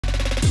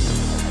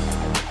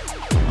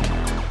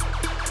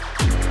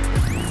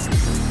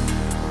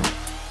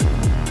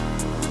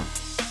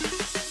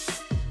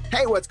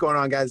Hey, what's going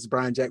on, guys? It's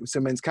Brian Jack with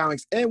Simmons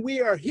Comics, and we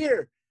are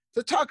here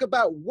to talk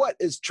about what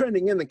is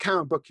trending in the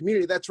comic book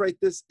community. That's right.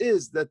 This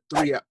is the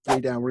 3 Up, 3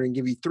 Down. We're going to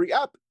give you 3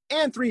 up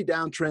and 3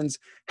 down trends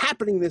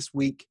happening this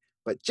week.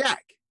 But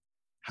Jack,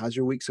 how's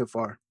your week so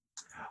far?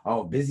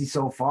 Oh, busy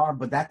so far,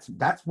 but that's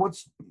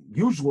what's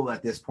usual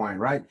at this point,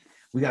 right?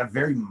 We got a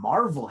very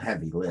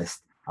Marvel-heavy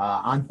list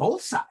on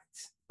both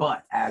sides.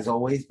 But as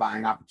always,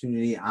 buying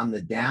opportunity on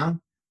the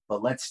down.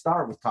 But let's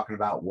start with talking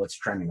about what's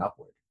trending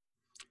upward.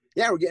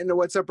 Yeah, we're getting to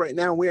what's up right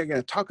now. We are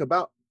going to talk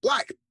about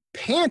Black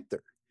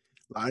Panther.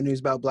 A lot of news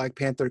about Black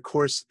Panther. Of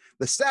course,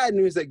 the sad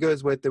news that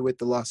goes with it with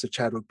the loss of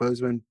Chadwick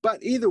Boseman.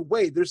 But either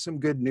way, there's some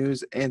good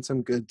news and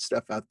some good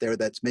stuff out there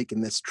that's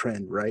making this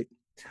trend, right?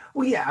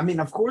 Well, yeah, I mean,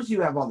 of course,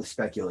 you have all the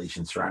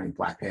speculation surrounding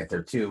Black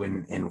Panther, too,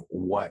 and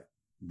what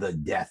the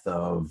death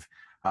of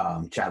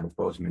Chadwick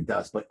Boseman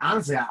does. But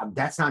honestly,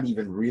 that's not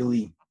even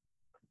really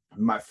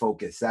my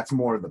focus. That's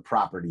more of the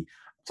property.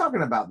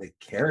 Talking about the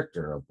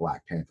character of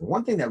Black Panther,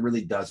 one thing that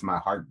really does my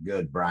heart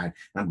good, Brian,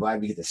 and I'm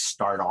glad we get to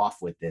start off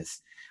with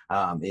this,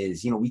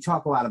 is, we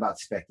talk a lot about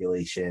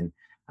speculation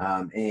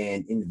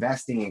and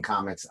investing in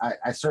comics.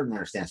 I certainly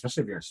understand,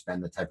 especially if you're going to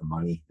spend the type of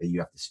money that you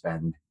have to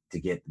spend to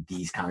get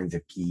these kinds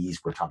of keys.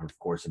 We're talking, of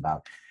course,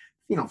 about,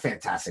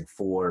 Fantastic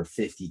Four,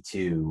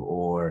 52,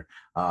 or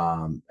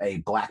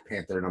a Black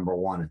Panther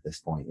 #1 at this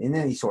point, in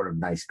any sort of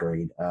nice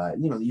grade.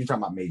 You're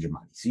talking about major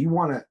money. So you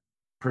want to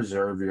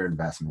preserve your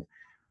investment.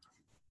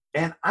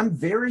 And I'm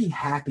very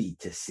happy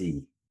to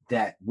see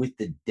that with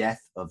the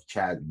death of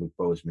Chadwick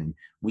Boseman,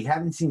 we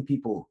haven't seen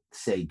people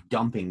say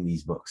dumping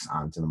these books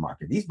onto the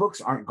market. These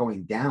books aren't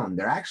going down.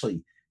 They're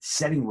actually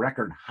setting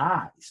record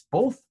highs,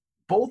 both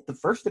the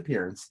first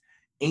appearance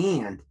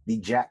and the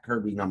Jack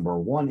Kirby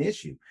 #1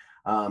 issue.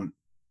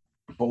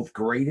 Both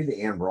graded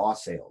and raw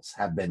sales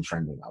have been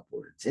trending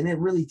upwards. And it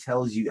really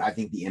tells you, I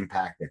think, the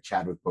impact that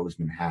Chadwick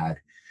Boseman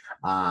had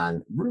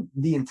on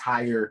the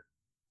entire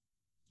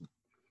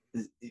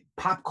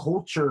pop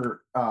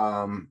culture,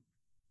 the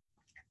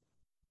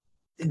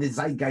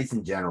zeitgeist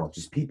in general.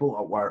 Just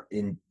people are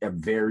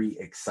very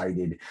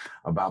excited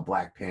about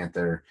Black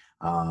Panther,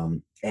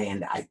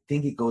 and I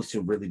think it goes to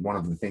really one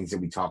of the things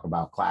that we talk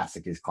about.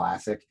 Classic is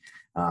classic,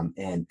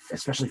 and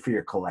especially for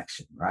your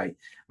collection, right?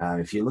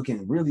 If you're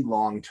looking really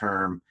long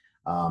term,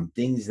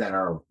 things that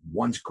are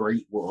once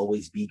great will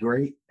always be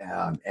great,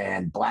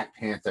 and Black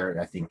Panther,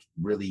 I think,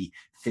 really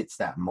fits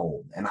that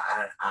mold. And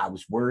I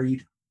was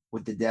worried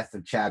with the death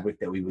of Chadwick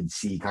that we would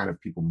see kind of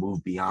people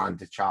move beyond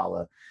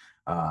T'Challa,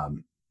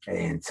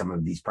 and some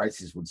of these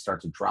prices would start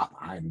to drop.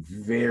 I'm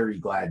very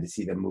glad to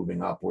see them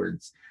moving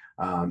upwards,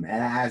 and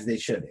as they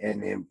should.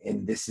 And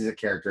this is a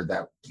character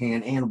that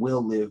can and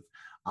will live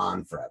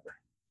on forever.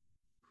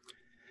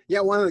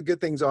 Yeah, one of the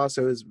good things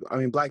also is,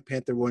 Black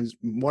Panther was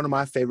one of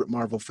my favorite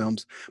Marvel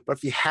films. But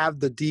if you have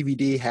the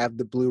DVD, have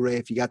the Blu-ray,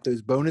 if you got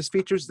those bonus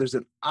features, there's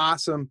an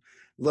awesome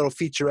little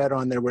featurette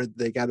on there where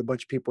they got a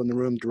bunch of people in the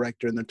room,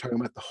 director, and they're talking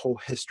about the whole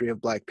history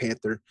of Black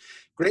Panther.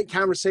 Great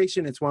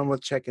conversation. It's one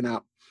worth checking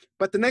out.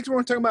 But the next one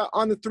we're talking about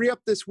on the 3 Up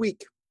this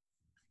week,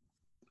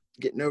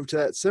 getting over to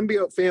that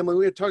symbiote family,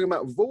 we were talking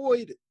about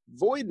Void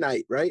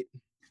Knight, right?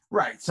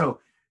 Right.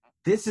 So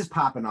this is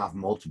popping off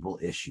multiple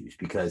issues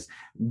because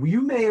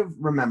you may have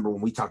remember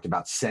when we talked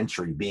about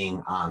Sentry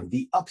being on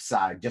the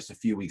upside just a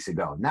few weeks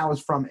ago. And that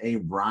was from a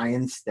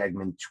Ryan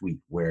Stegman tweet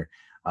where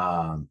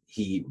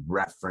he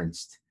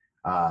referenced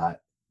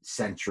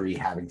Sentry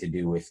having to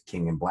do with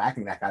King in Black,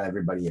 and that got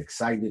everybody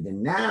excited.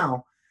 And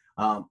now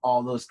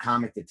all those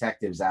comic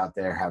detectives out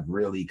there have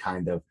really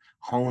kind of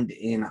honed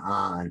in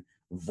on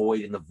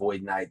Void and the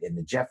Void Knight and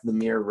the Jeff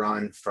Lemire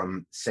run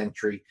from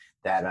Sentry.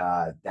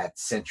 That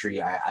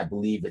Sentry, I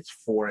believe it's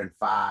 4 and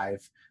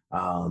 5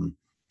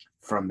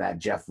 from that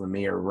Jeff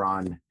Lemire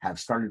run have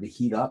started to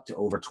heat up to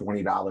over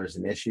 $20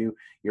 an issue.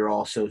 You're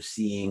also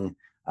seeing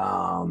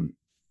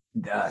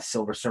the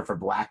Silver Surfer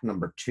Black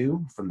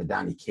 #2 from the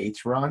Donny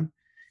Cates run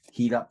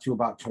heat up to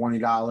about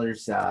 $20.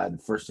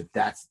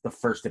 That's the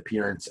first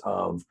appearance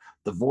of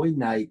the Void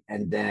Knight,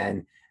 and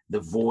then the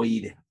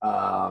Void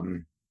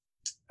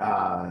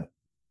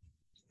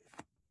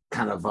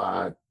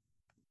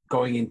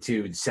going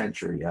into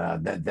Sentry,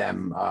 kind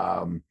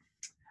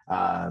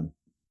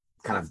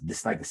of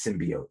this like a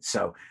symbiote.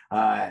 So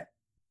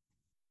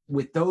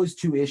with those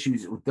two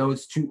issues, with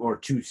those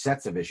two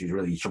sets of issues,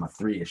 really, you're talking about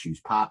 3 issues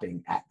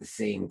popping at the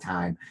same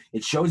time,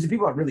 it shows that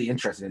people are really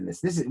interested in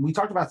this. We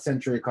talked about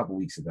Sentry a couple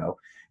weeks ago,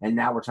 and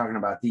now we're talking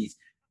about these.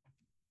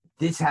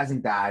 This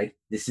hasn't died.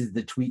 This is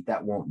the tweet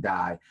that won't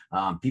die.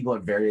 People are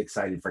very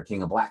excited for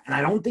King of Black. And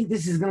I don't think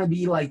this is going to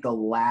be like the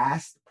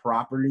last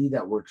property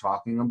that we're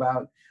talking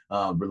about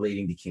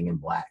relating to King in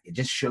Black. It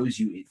just shows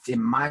you, it's,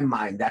 in my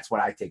mind, that's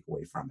what I take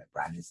away from it,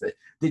 Brian. It's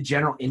the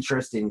general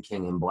interest in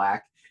King in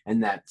Black,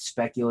 and that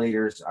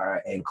speculators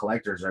and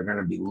collectors are going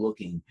to be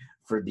looking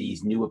for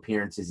these new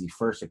appearances, these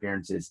first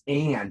appearances,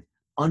 and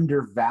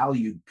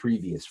undervalued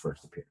previous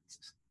first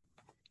appearances.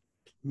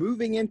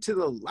 Moving into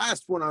the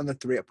last one on the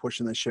 3-up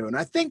portion of the show, and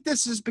I think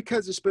this is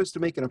because it's supposed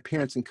to make an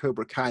appearance in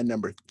Cobra Kai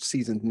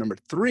season number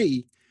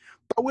 3,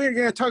 But we're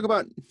going to talk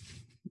about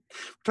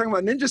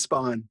Ninja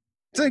Spawn.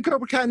 It's in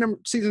Cobra Kai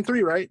season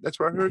 3, right? That's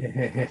what I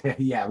heard.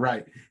 Yeah,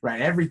 right.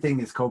 Everything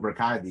is Cobra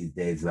Kai these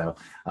days, though.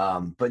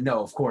 But no,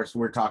 of course,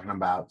 we're talking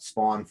about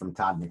Spawn from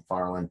Todd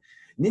McFarlane.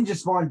 Ninja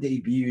Spawn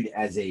debuted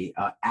as a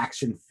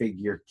action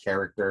figure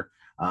character.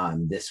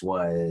 This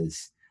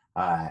was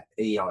a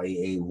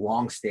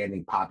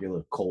long-standing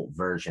popular cult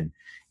version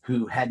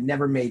who had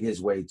never made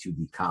his way to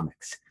the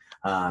comics.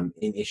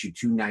 In issue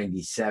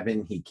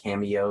 297, he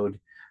cameoed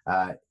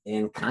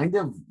and kind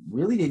of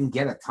really didn't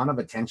get a ton of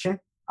attention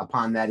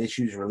upon that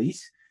issue's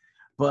release.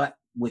 But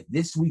with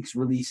this week's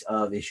release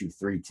of issue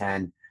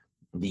 310,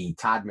 the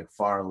Todd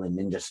McFarlane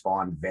Ninja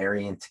Spawn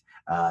variant,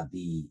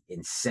 the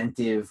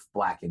incentive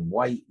black and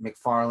white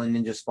McFarlane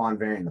Ninja Spawn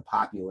variant, the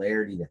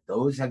popularity that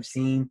those have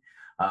seen,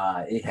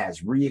 it has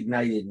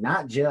reignited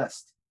not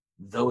just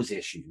those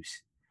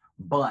issues,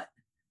 but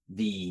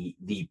the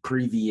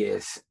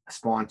previous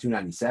Spawn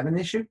 297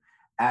 issue,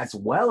 as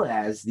well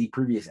as the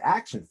previous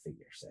action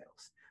figure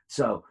sales.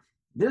 So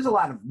there's a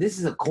lot of, this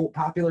is a cult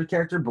popular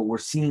character, but we're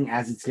seeing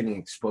as it's getting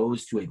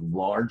exposed to a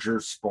larger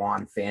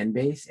Spawn fan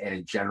base and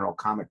a general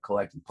comic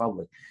collecting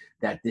public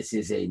that this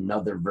is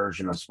another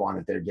version of Spawn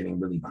that they're getting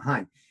really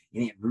behind.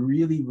 And it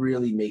really,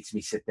 really makes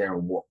me sit there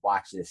and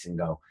watch this and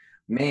go,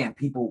 man,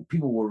 people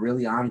were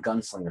really on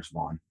Gunslinger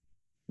Spawn.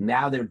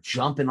 Now they're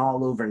jumping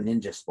all over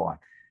Ninja Spawn.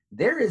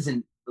 There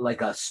isn't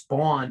like a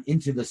Spawn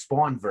into the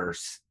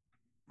Spawnverse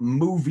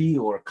movie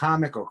or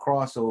comic or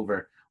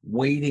crossover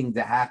waiting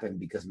to happen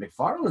because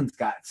McFarlane's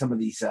got some of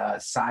these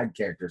side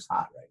characters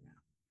hot right now.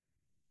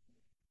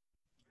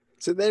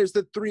 So there's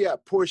the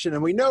 3-up portion,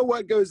 and we know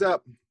what goes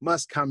up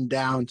must come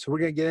down. So we're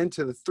going to get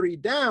into the 3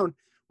 down,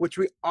 which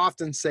we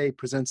often say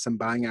presents some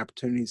buying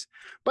opportunities.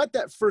 But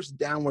that first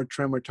downward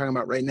trend we're talking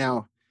about right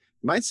now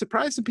might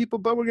surprise some people,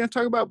 but we're going to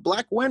talk about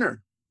Black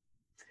Winter.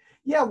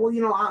 Yeah,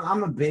 well,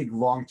 I'm a big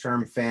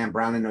long-term fan.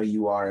 Brown, I know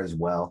you are as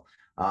well.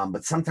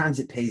 But sometimes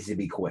it pays to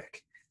be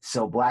quick.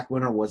 So Black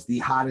Winter was the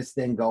hottest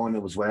thing going.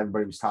 It was what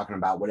everybody was talking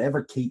about.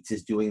 Whatever Cates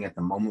is doing at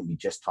the moment, we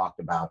just talked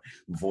about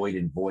Void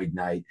and Void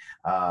Knight.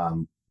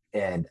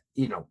 And,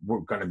 we're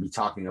going to be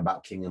talking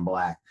about King in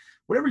Black.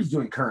 Whatever he's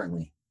doing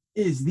currently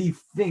is the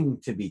thing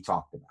to be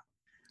talked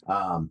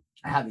about.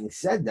 Having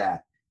said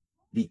that,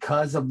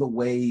 because of the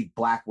way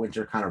Black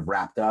Winter kind of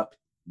wrapped up,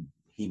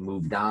 he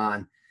moved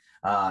on.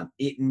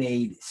 It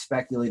made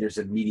speculators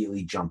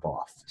immediately jump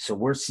off. So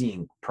we're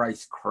seeing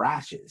price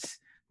crashes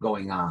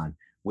going on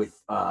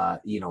with,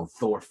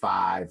 Thor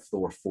 5,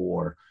 Thor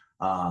 4.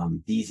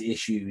 These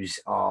issues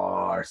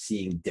are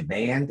seeing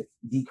demand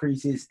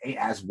decreases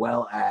as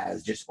well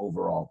as just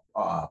overall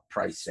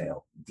price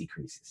sale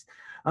decreases.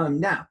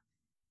 Now,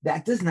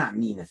 that does not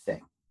mean a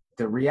thing.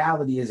 The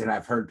reality is, and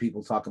I've heard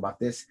people talk about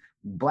this,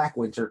 Black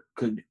Winter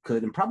could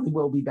and probably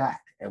will be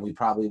back, and we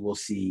probably will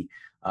see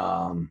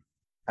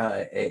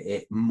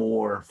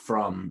more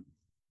from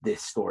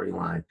this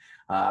storyline.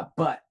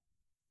 But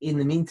in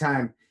the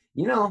meantime,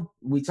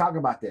 we talk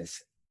about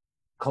this.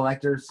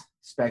 Collectors,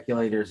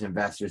 speculators,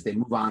 investors, they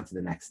move on to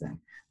the next thing.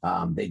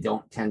 They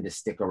don't tend to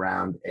stick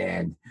around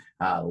and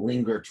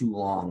linger too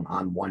long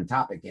on one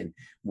topic. And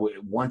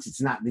once it's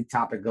not the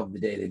topic of the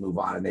day, they move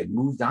on. And they've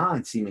moved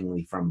on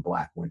seemingly from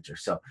Black Winter.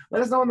 So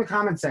let us know in the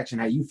comment section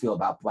how you feel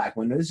about Black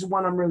Winter. This is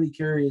one I'm really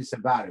curious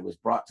about. It was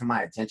brought to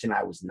my attention.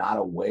 I was not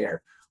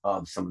aware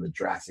of some of the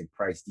drastic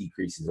price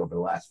decreases over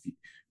the last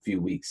few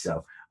weeks.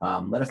 So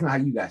let us know how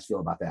you guys feel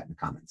about that in the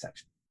comment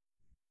section.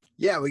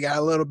 Yeah, we got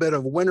a little bit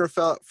of Winter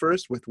felt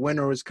first with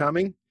Winter was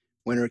coming.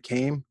 Winter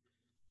came.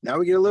 Now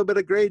we get a little bit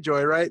of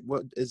Greyjoy, right?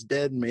 What is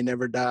dead may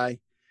never die.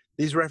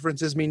 These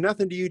references mean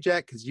nothing to you,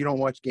 Jack, because you don't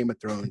watch Game of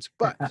Thrones.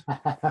 But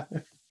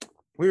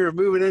we were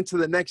moving into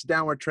the next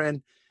downward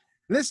trend.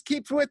 And this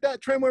keeps with that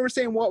trend where we're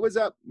saying what was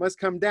up must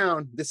come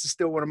down. This is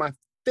still one of my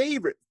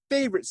favorite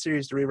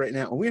series to read right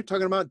now. And we are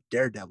talking about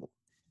Daredevil.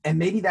 And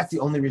maybe that's the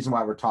only reason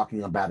why we're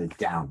talking about it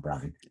down,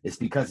 Brian, is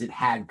because it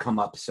had come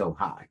up so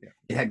high. Yeah.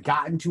 It had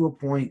gotten to a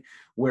point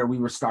where we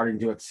were starting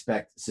to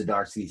expect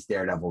Zdarsky's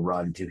Daredevil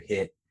run to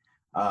hit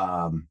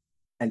and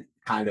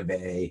kind of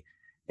a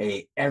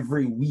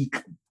every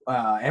week,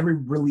 every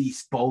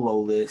release BOLO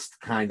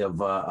list kind of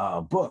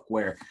book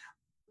where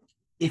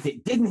if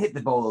it didn't hit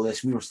the BOLO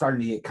list, we were starting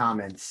to get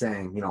comments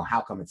saying,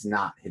 how come it's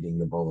not hitting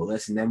the BOLO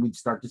list? And then we'd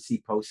start to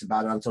see posts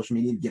about it on social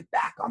media to get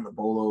back on the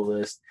BOLO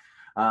list.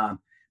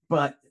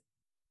 But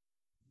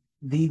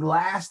the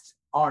last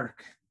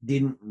arc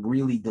didn't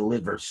really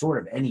deliver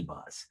sort of any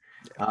buzz.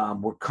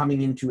 We're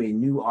coming into a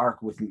new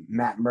arc with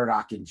Matt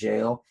Murdock in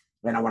jail.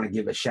 And I want to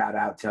give a shout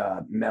out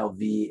to Mel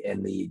V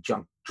and the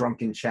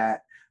Drunken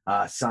Chat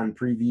Sun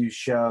Previews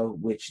show,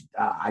 which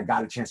I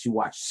got a chance to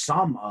watch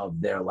some of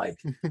their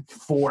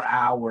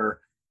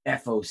 4-hour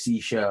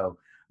FOC show.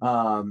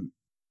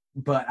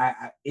 But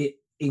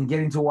in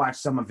getting to watch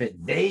some of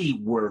it, they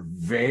were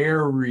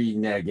very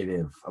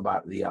negative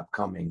about the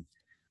upcoming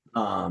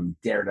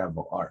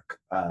Daredevil arc.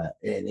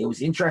 And it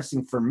was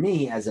interesting for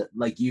me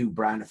like you,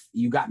 Brian,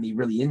 you got me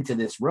really into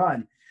this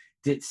run.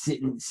 did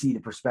sit and see the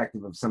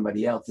perspective of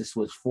somebody else. This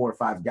was 4 or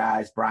 5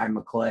 guys. Brian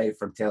McClay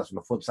from Tales from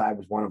the Flip Side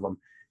was one of them.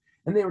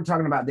 And they were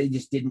talking about they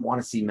just didn't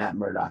want to see Matt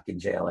Murdock in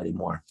jail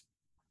anymore.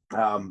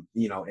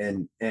 You know,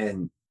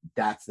 and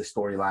that's the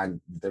storyline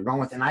that they're going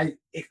with. And I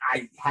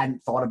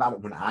hadn't thought about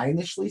it when I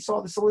initially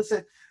saw the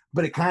solicit,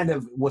 but it kind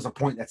of was a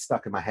point that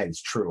stuck in my head.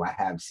 It's true. I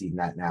have seen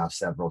that now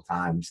several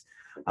times.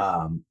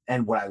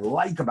 And what I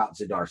like about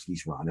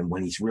Zdarsky's run, and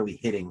when he's really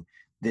hitting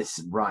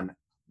this run,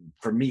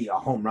 for me, a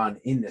home run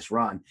in this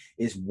run,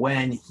 is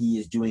when he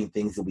is doing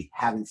things that we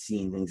haven't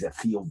seen, things that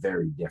feel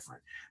very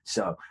different.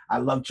 So I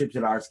love Chip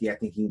Zdarsky. I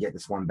think he can get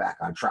this one back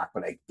on track,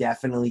 but I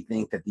definitely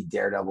think that the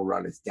Daredevil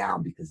run is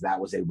down because that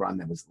was a run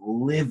that was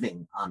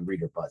living on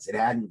reader buzz. It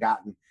hadn't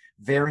gotten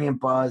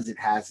variant buzz. It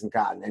hasn't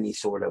gotten any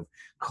sort of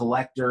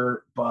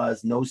collector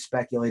buzz, no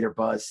speculator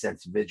buzz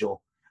since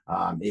Vigil.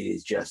 It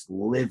is just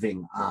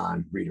living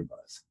on reader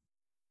buzz.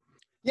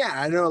 Yeah,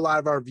 I know a lot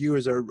of our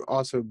viewers are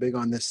also big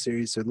on this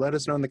series, so let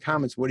us know in the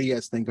comments. What do you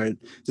guys think? Is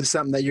this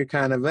something that you're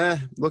kind of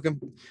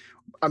looking?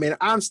 I mean,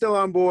 I'm still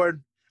on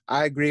board.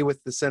 I agree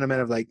with the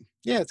sentiment of like,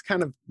 yeah, it's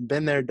kind of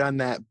been there, done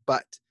that,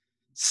 but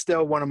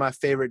still one of my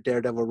favorite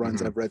Daredevil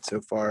runs I've read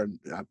so far.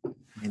 I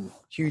mean,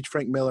 huge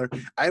Frank Miller.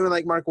 I even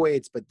like Mark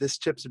Waid's, but this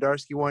Chip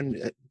Zdarsky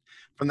one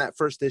from that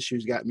first issue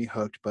has got me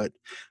hooked. But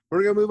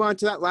we're going to move on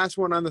to that last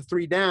one on the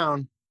 3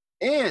 down.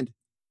 And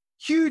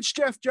huge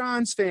Jeff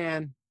Johns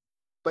fan,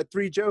 but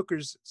 3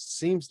 Jokers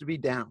seems to be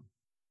down.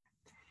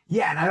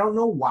 Yeah, and I don't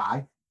know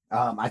why.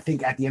 I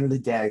think at the end of the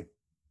day,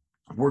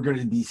 we're going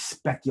to be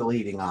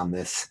speculating on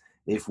this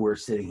if we're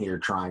sitting here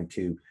trying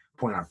to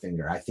point our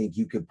finger. I think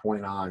you could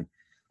point on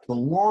the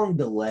long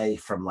delay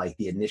from like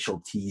the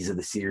initial tease of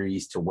the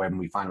series to when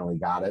we finally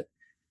got it.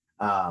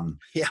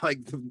 Yeah,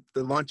 like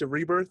the launch of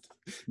Rebirth.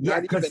 Yeah,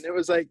 because it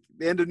was like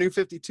the end of New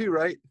 52,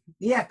 right?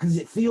 Yeah, because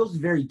it feels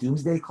very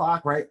Doomsday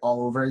Clock, right?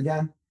 All over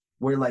again.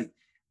 Where like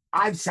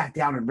I've sat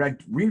down and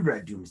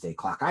reread Doomsday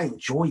Clock. I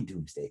enjoy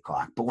Doomsday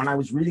Clock, but when I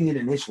was reading it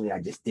initially, I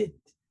just didn't.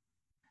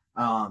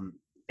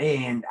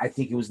 And I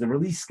think it was the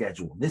release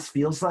schedule. This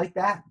feels like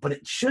that, but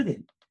it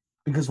shouldn't,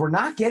 because we're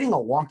not getting a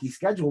wonky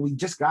schedule. We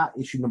just got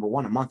issue number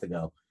 1 a month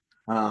ago.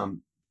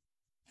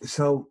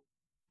 So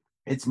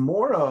it's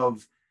more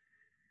of,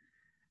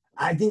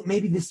 I think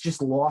maybe this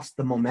just lost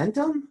the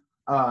momentum,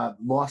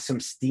 lost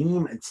some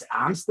steam.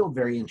 I'm still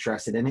very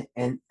interested in it.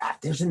 And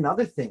there's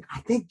another thing.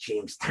 I think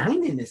James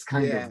Tynion is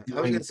kind of doing,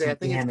 I was going to say, I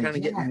think it's kind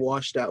of getting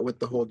washed out with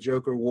the whole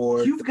Joker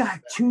war. You've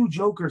got 2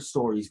 Joker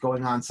stories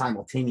going on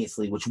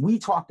simultaneously, which we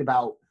talked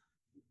about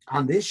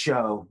on this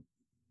show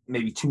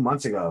maybe 2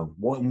 months ago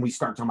when we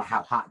started talking about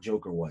how hot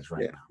Joker was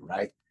now,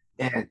 right?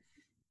 And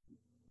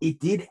it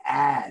did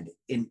add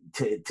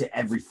to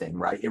everything,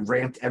 right? It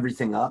ramped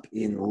everything up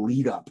in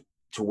lead up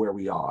to where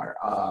we are.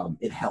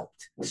 It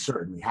helped,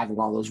 certainly, having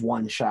all those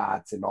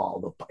one-shots and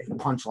all the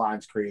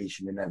punchlines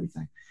creation and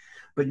everything.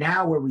 But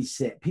now where we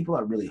sit, people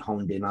are really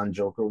honed in on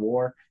Joker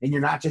War, and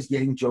you're not just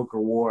getting Joker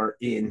War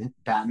in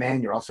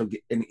Batman, you're also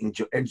getting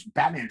and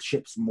Batman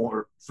ships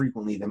more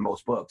frequently than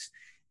most books,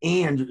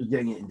 and you're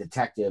getting it in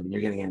Detective, and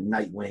you're getting it in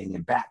Nightwing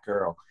and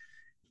Batgirl.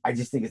 I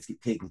just think it's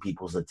taking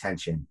people's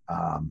attention.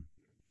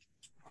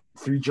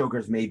 3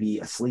 Jokers may be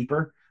a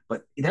sleeper,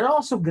 but they're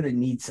also going to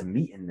need some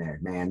meat in there,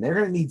 man. They're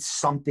going to need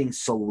something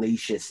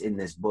salacious in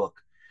this book.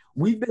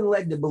 We've been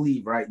led to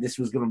believe, right, this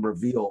was going to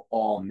reveal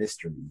all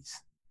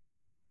mysteries.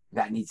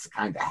 That needs to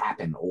kind of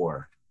happen,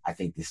 or I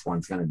think this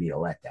one's going to be a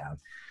letdown.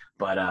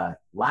 But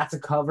lots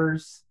of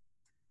covers.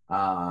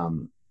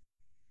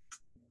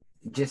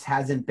 Just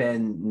hasn't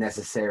been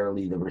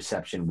necessarily the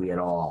reception we had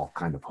all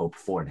kind of hoped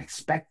for and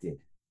expected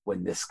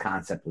when this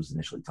concept was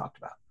initially talked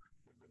about.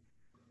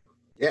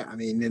 Yeah, I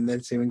mean, and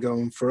that's even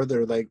going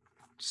further, like,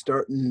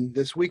 starting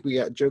this week, we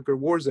got Joker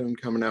Warzone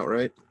coming out,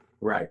 right?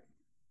 Right.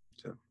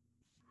 So,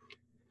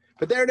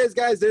 but there it is,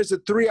 guys. There's a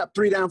 3 up,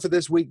 3 down for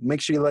this week.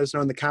 Make sure you let us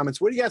know in the comments.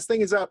 What do you guys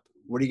think is up?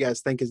 What do you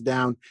guys think is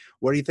down?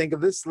 What do you think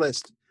of this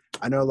list?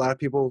 I know a lot of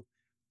people,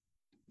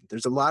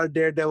 there's a lot of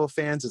Daredevil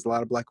fans. There's a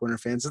lot of Black Winter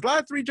fans. There's a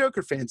lot of 3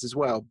 Joker fans as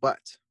well, but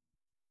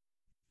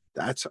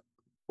that's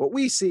what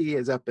we see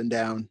is up and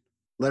down.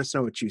 Let us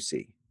know what you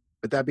see.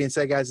 With that being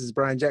said, guys, this is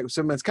Brian Jack with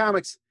Superman's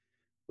Comics.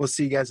 We'll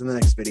see you guys in the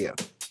next video.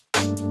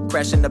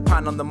 Crashing the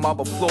pine on the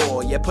marble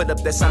floor. Yeah, put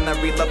up that sign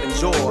that read love and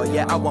joy.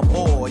 Yeah, I want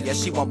more. Yeah,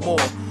 she want more.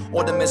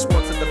 Ornaments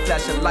works with the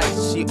flashing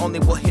lights. She only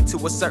will hit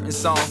to a certain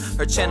song.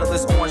 Her channel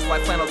is orange,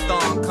 white flannel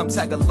thong. Come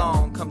tag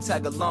along, come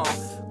tag along.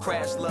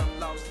 Crash, love,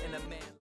 lost.